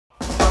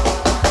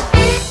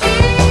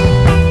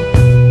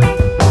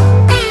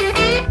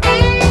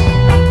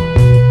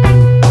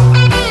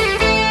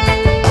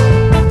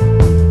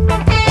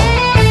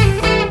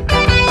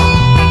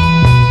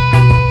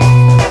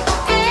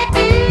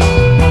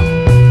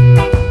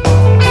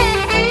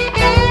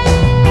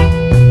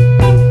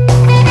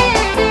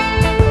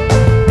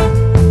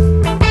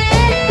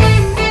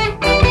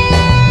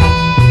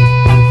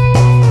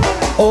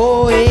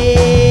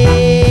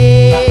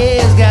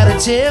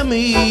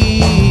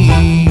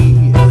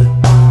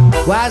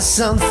why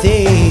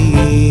something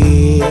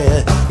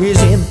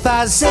is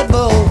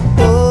impossible.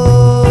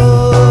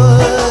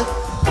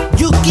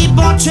 You keep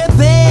on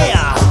tripping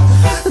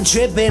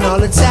all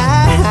the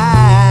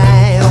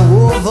time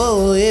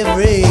over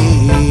every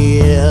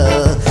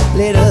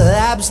little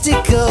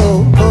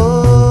obstacle.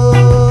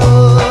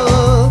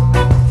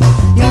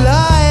 Your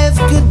life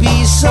could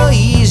be so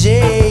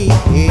easy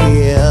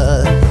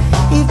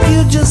if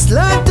you just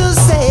learn to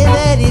say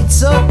that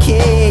it's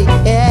okay.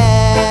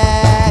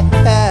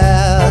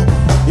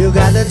 You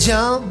gotta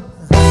jump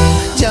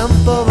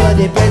over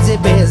the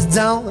precipice,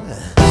 don't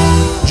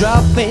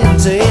drop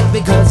into it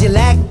because your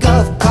lack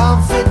of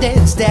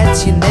confidence,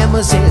 that's your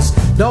nemesis.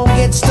 Don't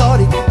get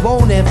started,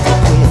 won't have to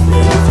quit.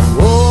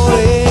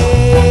 Always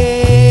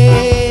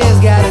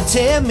gotta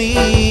tell me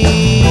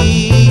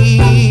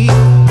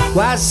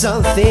why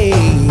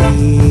something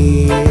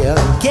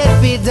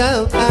can't be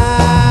done.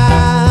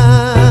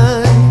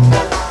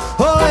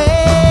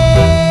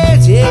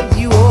 Always, yeah,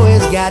 you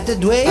always got to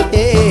dwell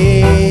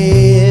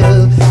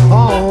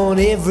on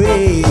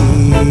every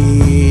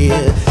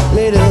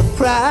little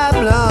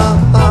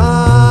problem.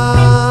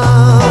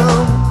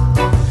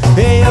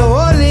 You're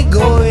only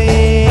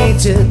going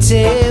to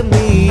tell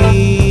me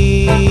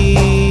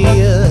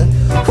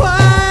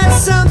why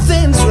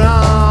something's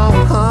wrong.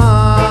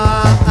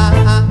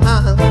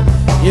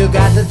 You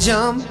got to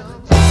jump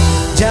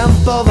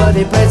over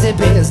the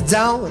precipice,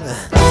 don't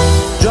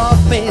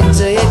drop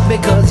into it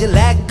because your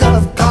lack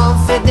of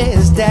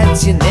confidence,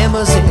 that's your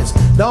nemesis.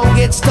 Don't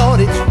get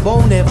started,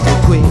 won't have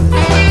to quit.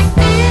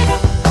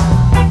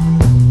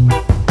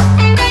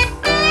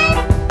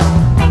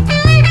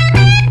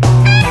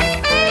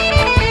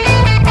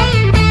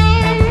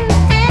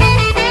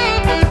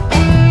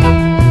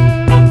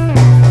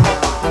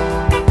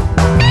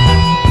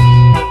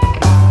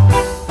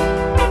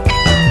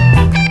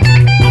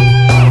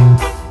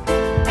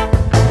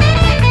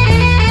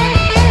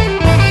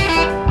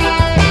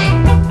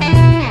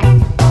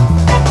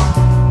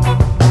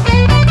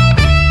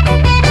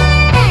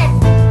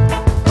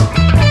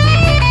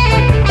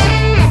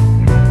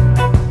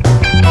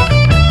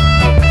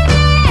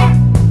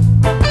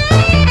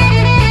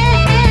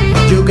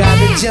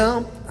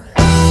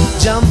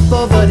 Jump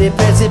over the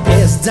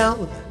precipice,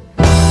 don't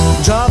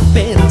drop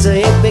into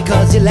it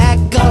because your lack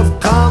of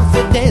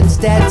confidence,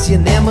 that's your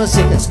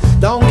nemesis.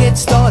 Don't get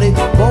started,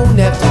 won't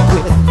have to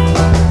quit.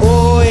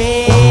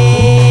 Always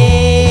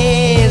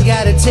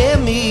gotta tell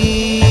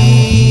me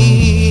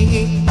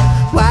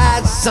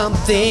why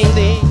something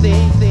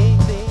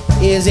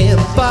is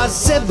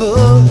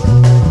impossible.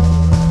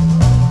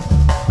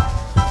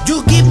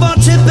 You keep on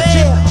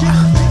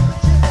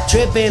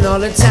tripping all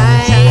the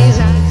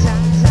time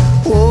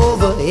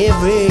over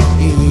every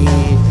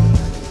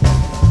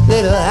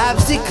little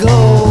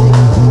obstacle.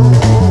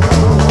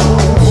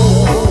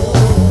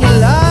 Your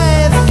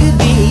life could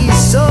be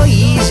so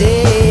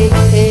easy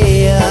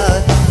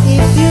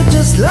if you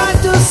just learn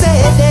to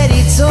say that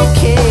it's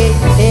okay.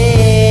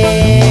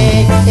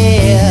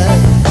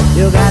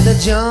 You gotta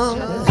jump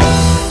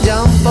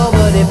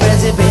over the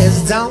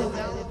precipice, don't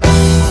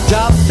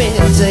drop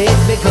into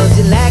it because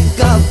your lack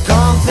of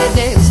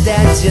confidence,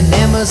 that's your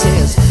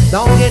nemesis.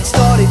 Don't get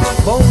started,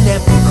 won't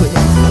have to quit.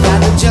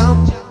 Gotta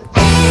jump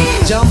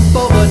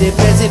over the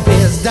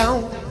precipice,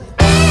 don't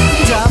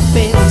drop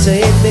into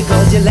it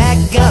because your lack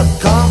of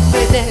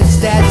confidence,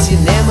 that's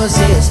your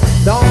nemesis.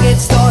 Don't get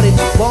started,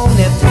 won't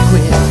have to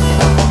quit.